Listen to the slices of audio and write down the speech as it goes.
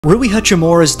Rui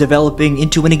Hachimura is developing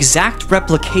into an exact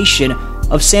replication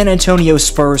of San Antonio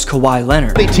Spurs' Kawhi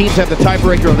Leonard. Many teams have the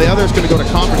tiebreaker, the other is going to go to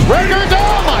conference records.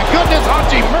 Oh my goodness,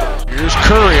 Hachimura! Here's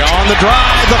Curry on the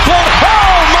drive, the float.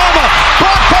 Oh mama!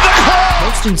 Blocked by the Cavs!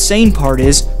 Most insane part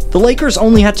is, the Lakers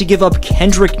only had to give up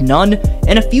Kendrick Nunn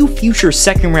and a few future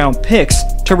second-round picks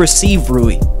to receive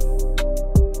Rui.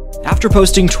 After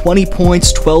posting 20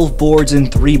 points, 12 boards,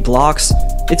 and 3 blocks,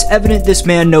 it's evident this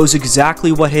man knows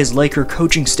exactly what his Laker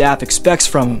coaching staff expects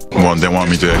from him. Well, they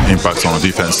want me to impact on the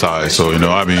defense side, so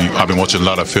I've been watching a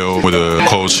lot of film with the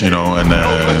coach, and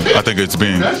I think it's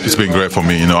been great for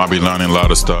me. I've been learning a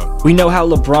lot of stuff. We know how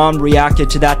LeBron reacted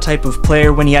to that type of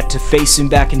player when he had to face him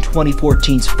back in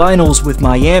 2014's finals with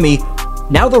Miami.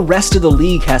 Now the rest of the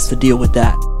league has to deal with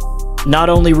that. Not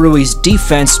only Rui's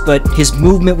defense, but his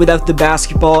movement without the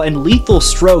basketball and lethal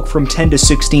stroke from 10 to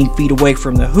 16 feet away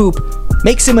from the hoop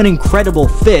makes him an incredible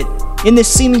fit in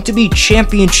this seeming to be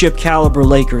championship caliber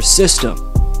Lakers system.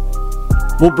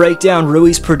 We'll break down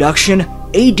Rui's production,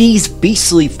 AD's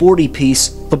beastly 40-piece,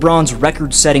 LeBron's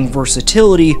record-setting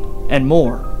versatility, and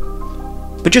more.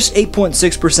 But just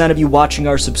 8.6% of you watching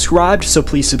are subscribed, so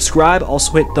please subscribe.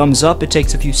 Also hit thumbs up, it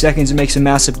takes a few seconds and makes a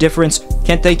massive difference.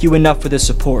 Can't thank you enough for the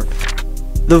support.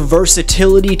 The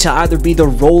versatility to either be the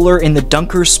roller in the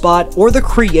dunker spot or the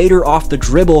creator off the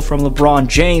dribble from LeBron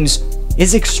James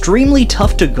is extremely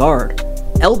tough to guard.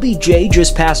 LBJ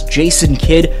just passed Jason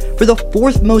Kidd for the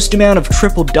 4th most amount of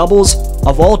triple-doubles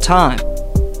of all time.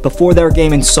 Before their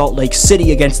game in Salt Lake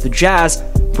City against the Jazz,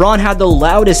 Bron had the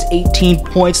loudest 18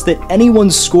 points that anyone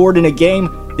scored in a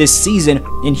game this season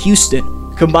in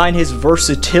Houston. Combine his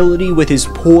versatility with his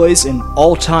poise and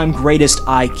all-time greatest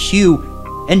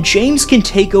IQ, and James can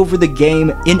take over the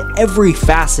game in every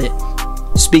facet.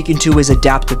 Speaking to his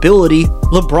adaptability,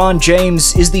 LeBron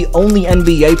James is the only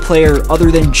NBA player other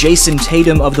than Jason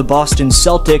Tatum of the Boston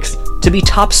Celtics to be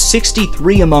top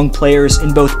 63 among players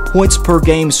in both points per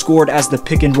game scored as the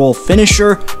pick-and-roll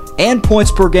finisher and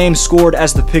points per game scored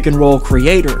as the pick-and-roll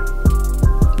creator.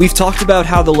 We've talked about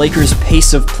how the Lakers'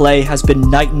 pace of play has been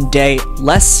night and day,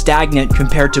 less stagnant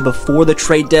compared to before the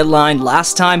trade deadline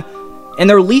last time, and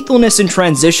their lethalness in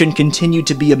transition continued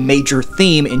to be a major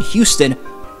theme in Houston.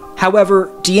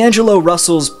 However, D'Angelo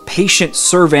Russell's patient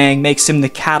surveying makes him the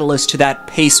catalyst to that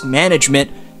pace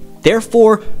management.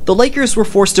 Therefore, the Lakers were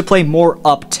forced to play more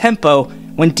up-tempo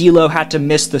when D'Lo had to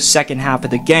miss the second half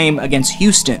of the game against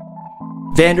Houston.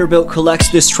 Vanderbilt collects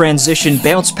this transition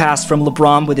bounce pass from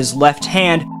LeBron with his left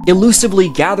hand, elusively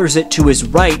gathers it to his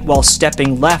right while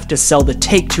stepping left to sell the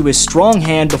take to his strong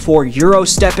hand before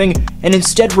Euro-stepping and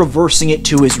instead reversing it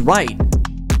to his right.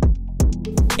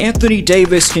 Anthony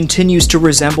Davis continues to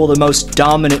resemble the most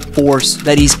dominant force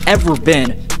that he's ever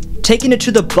been, taking it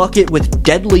to the bucket with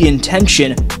deadly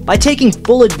intention by taking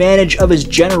full advantage of his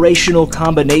generational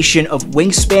combination of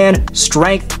wingspan,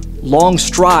 strength, long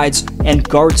strides, and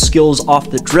guard skills off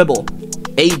the dribble.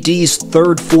 AD's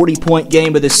 3rd 40-point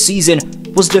game of the season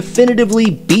was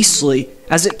definitively beastly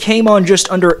as it came on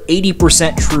just under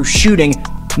 80% true shooting.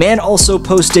 Man also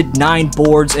posted 9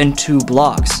 boards and 2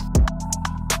 blocks.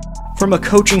 From a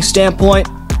coaching standpoint,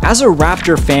 as a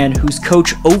Raptor fan whose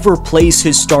coach overplays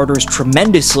his starters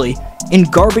tremendously, in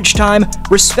garbage time,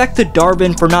 respect the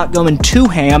Darvin for not going too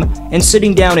ham and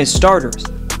sitting down his starters.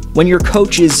 When your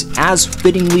coach is as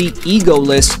fittingly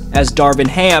egoless as Darvin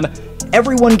Ham,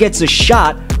 everyone gets a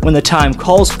shot when the time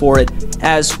calls for it,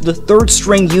 as the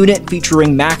 3rd-string unit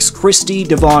featuring Max Christie,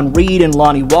 Devon Reed, and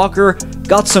Lonnie Walker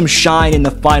got some shine in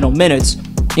the final minutes.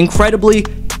 Incredibly,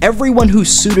 everyone who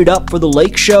suited up for the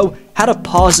Lake Show had a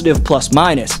positive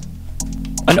plus-minus.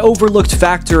 An overlooked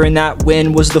factor in that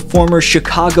win was the former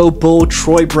Chicago Bull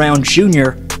Troy Brown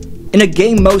Jr. In a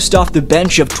game most off the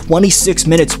bench of 26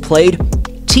 minutes played,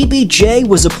 TBJ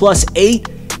was a +8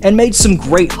 and made some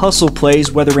great hustle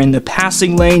plays whether in the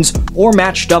passing lanes or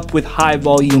matched up with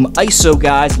high-volume ISO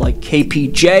guys like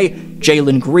KPJ,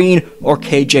 Jalen Green, or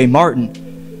KJ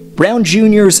Martin. Brown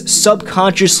Jr.'s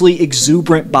subconsciously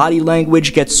exuberant body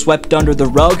language gets swept under the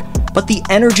rug, but the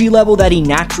energy level that he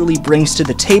naturally brings to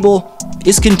the table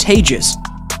is contagious.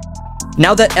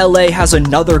 Now that LA has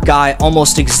another guy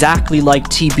almost exactly like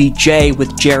TBJ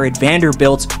with Jared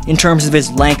Vanderbilt in terms of his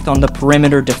length on the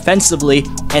perimeter defensively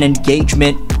and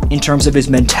engagement in terms of his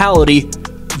mentality,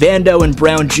 Vando and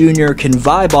Brown Jr. can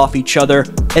vibe off each other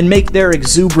and make their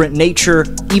exuberant nature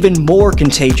even more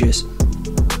contagious.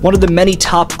 One of the many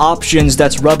top options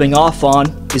that's rubbing off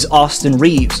on is Austin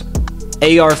Reeves.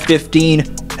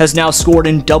 AR-15 has now scored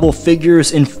in double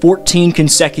figures in 14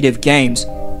 consecutive games.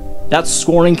 That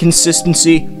scoring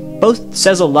consistency both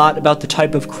says a lot about the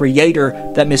type of creator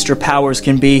that Mr. Powers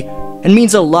can be, and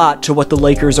means a lot to what the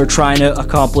Lakers are trying to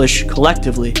accomplish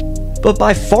collectively. But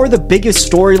by far the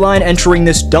biggest storyline entering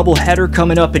this doubleheader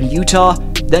coming up in Utah,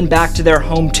 then back to their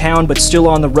hometown but still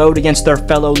on the road against their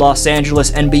fellow Los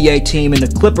Angeles NBA team in the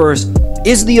Clippers,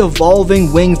 is the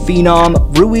evolving wing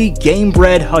phenom Rui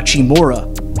Gamebred Hachimura.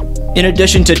 In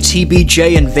addition to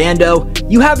TBJ and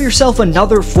Vando, you have yourself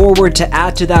another forward to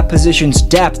add to that position's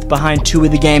depth behind two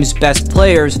of the game's best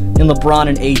players in LeBron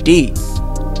and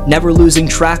AD. Never losing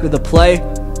track of the play,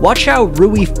 watch how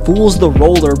Rui fools the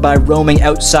roller by roaming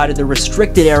outside of the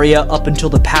restricted area up until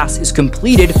the pass is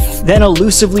completed, then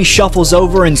elusively shuffles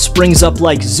over and springs up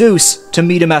like Zeus to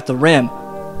meet him at the rim.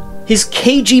 His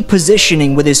cagey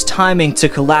positioning with his timing to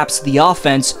collapse the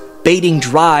offense, baiting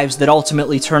drives that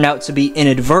ultimately turn out to be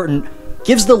inadvertent,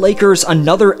 gives the Lakers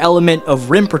another element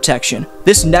of rim protection.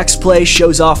 This next play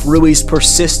shows off Rui's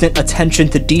persistent attention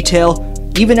to detail.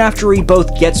 Even after he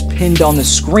both gets pinned on the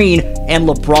screen and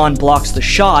LeBron blocks the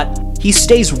shot, he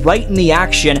stays right in the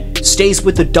action, stays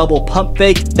with the double pump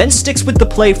fake, then sticks with the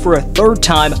play for a third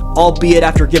time, albeit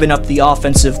after giving up the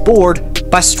offensive board,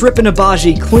 by stripping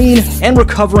Agbaji clean and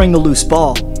recovering the loose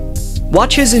ball.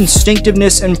 Watch his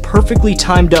instinctiveness and perfectly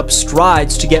timed up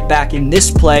strides to get back in this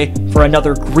play for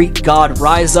another Greek god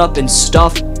rise up and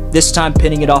stuff, this time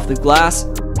pinning it off the glass.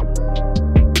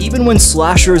 Even when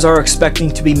slashers are expecting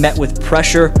to be met with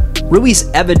pressure, Rui's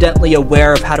evidently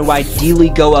aware of how to ideally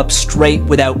go up straight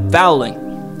without fouling.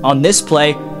 On this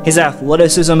play, his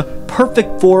athleticism,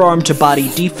 perfect forearm to body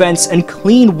defense, and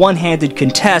clean one-handed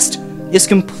contest is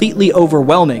completely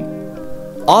overwhelming.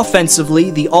 Offensively,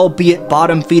 the albeit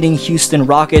bottom-feeding Houston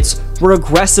Rockets were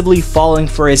aggressively falling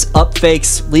for his up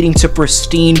fakes, leading to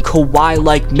pristine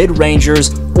Kawhi-like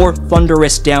mid-rangers or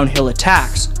thunderous downhill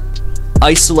attacks.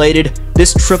 Isolated,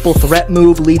 this triple threat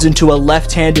move leads into a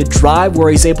left-handed drive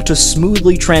where he's able to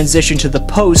smoothly transition to the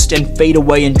post and fade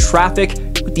away in traffic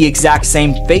with the exact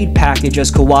same fade package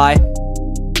as Kawhi.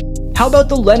 How about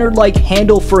the Leonard-like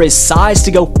handle for his size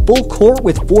to go full court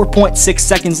with 4.6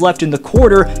 seconds left in the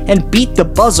quarter and beat the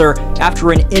buzzer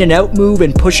after an in-and-out move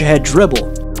and push-ahead dribble? She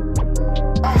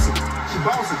bounced again.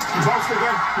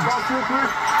 She bounced real quick.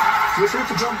 Just hit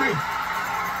to jump in.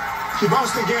 She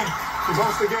bounced again. She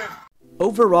bounced again.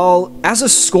 Overall, as a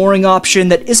scoring option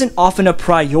that isn't often a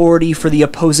priority for the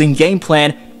opposing game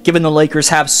plan, given the Lakers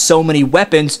have so many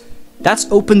weapons,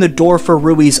 that's opened the door for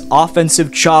Rui's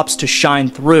offensive chops to shine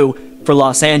through for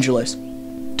Los Angeles.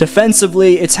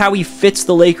 Defensively, it's how he fits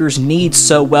the Lakers' needs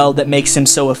so well that makes him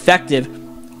so effective.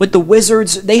 With the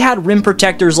Wizards, they had rim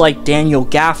protectors like Daniel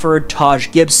Gafford,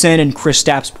 Taj Gibson, and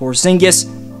Kristaps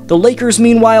Porzingis. The Lakers,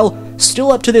 meanwhile,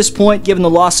 still up to this point, given the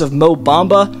loss of Mo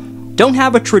Bamba, don't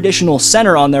have a traditional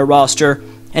center on their roster,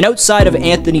 and outside of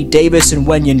Anthony Davis and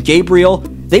Wenyen Gabriel,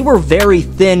 they were very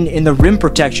thin in the rim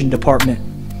protection department.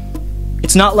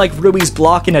 It's not like Rui's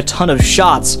blocking a ton of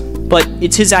shots, but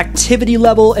it's his activity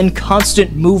level and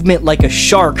constant movement like a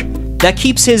shark that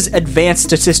keeps his advanced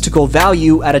statistical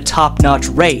value at a top-notch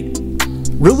rate.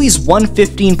 Rui's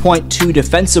 115.2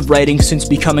 defensive rating since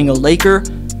becoming a Laker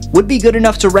would be good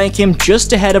enough to rank him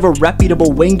just ahead of a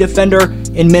reputable wing defender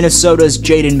in Minnesota's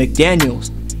Jaden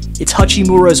McDaniels. It's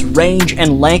Hachimura's range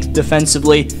and length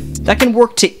defensively that can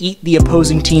work to eat the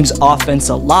opposing team's offense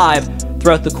alive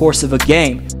throughout the course of a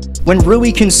game. When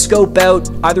Rui can scope out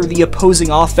either the opposing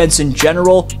offense in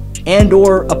general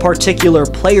and/or a particular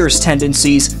player's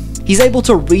tendencies, he's able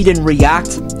to read and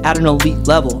react at an elite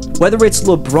level. Whether it's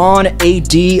LeBron,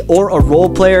 AD, or a role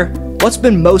player, what's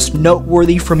been most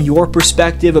noteworthy from your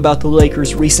perspective about the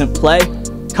Lakers' recent play?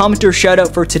 Commenter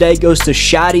shoutout for today goes to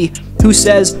Shaddy, who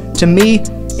says, "To me,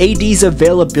 AD's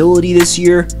availability this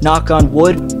year, knock on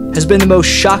wood, has been the most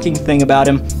shocking thing about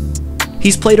him.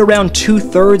 He's played around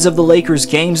 2/3 of the Lakers'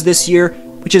 games this year,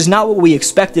 which is not what we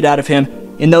expected out of him.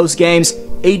 In those games,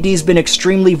 AD's been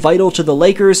extremely vital to the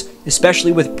Lakers,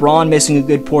 especially with Braun missing a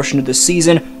good portion of the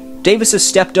season. Davis has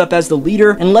stepped up as the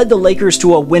leader and led the Lakers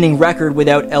to a winning record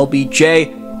without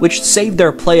LBJ, which saved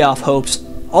their playoff hopes,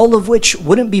 all of which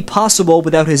wouldn't be possible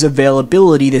without his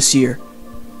availability this year."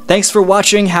 Thanks for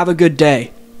watching, have a good day.